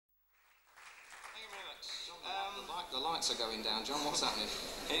The lights are going down, John. What's happening?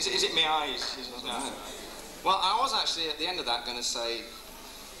 Is it my eyes? No. Well, I was actually at the end of that going to say,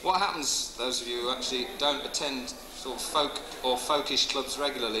 what happens, those of you who actually don't attend sort of folk or folkish clubs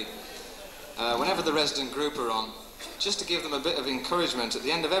regularly, whenever the resident group are on, just to give them a bit of encouragement, at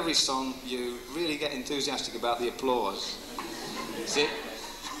the end of every song, you really get enthusiastic about the applause. See?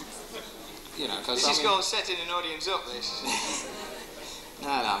 You know, because this is called setting an audience up, this. No,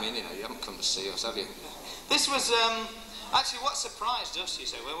 I mean, you know, you haven't come to see us, have you? This was, actually what surprised us, you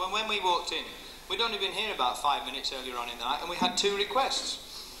say, when we walked in, we'd only been here about 5 minutes earlier on in the night, and we had 2 requests.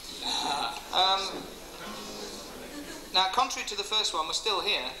 Now, contrary to the first one, we're still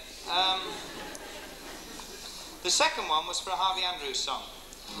here. The second one was for a Harvey Andrews song.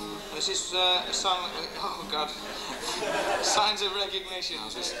 This is a song, oh God, Signs of Recognition.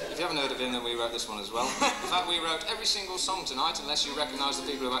 If you haven't heard of him, then we wrote this one as well. In fact, we wrote every single song tonight, unless you recognise the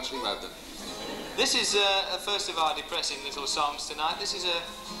people who actually wrote them. This is a first of our depressing little songs tonight. This is a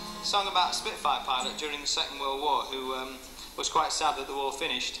song about a Spitfire pilot during the Second World War who was quite sad that the war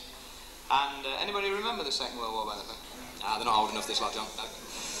finished. And anybody remember the Second World War, by the way? They're not old enough, this lot, John. No.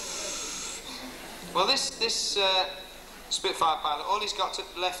 Well, this Spitfire pilot, all he's got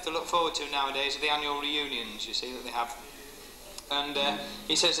left to look forward to nowadays are the annual reunions, you see, that they have. And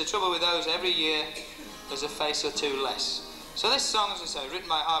he says the trouble with those, every year there's a face or two less. So this song, as I say, written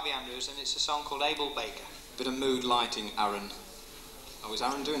by Harvey Andrews, and it's a song called Abel Baker. Bit of mood lighting, Aaron. Oh, is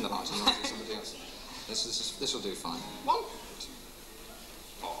Aaron doing the lighting, or is it somebody else? This will do fine. 1, 2,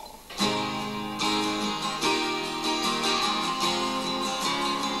 4.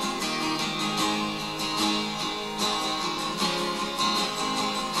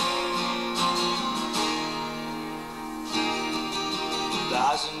 There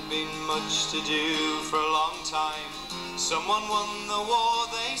hasn't been much to do for a long time. Someone won the war,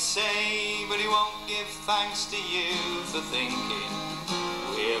 they say, but he won't give thanks to you for thinking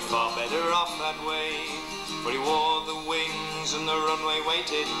we're far better off that way. For he wore the wings and the runway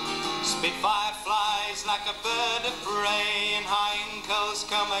waited. Spitfire flies like a bird of prey, and hindquarters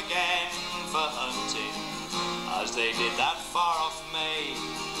come again for hunting, as they did that far-off May.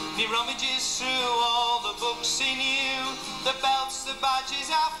 He rummages through all the books he knew, the belts, the badges,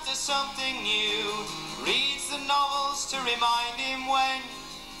 after something new. Reads the novels to remind him when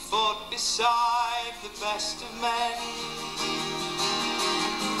fought beside the best of men.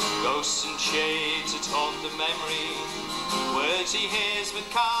 Ghosts and shades that haunt the memory, words he hears but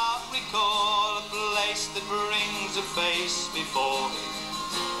can't recall, a place that brings a face before him,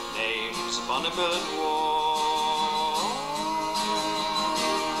 names upon a billet wall.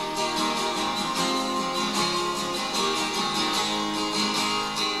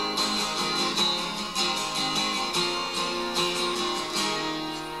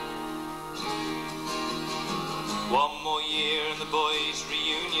 One more year and the boys'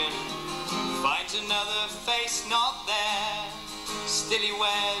 reunion finds another face not there. Still he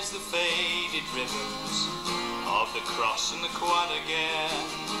wears the faded ribbons of the cross and the quad again.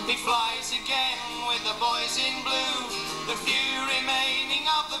 He flies again with the boys in blue, the few remaining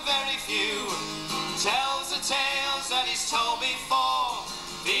of the very few. Tells the tales that he's told before,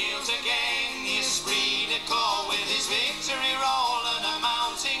 feels again the esprit de corps with his victory roll and a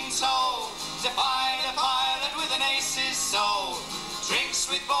mounting toll. He's a pilot with an ace's soul, drinks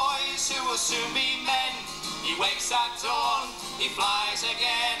with boys who will soon be men. He wakes at dawn, he flies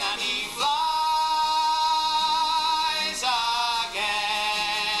again, and he flies.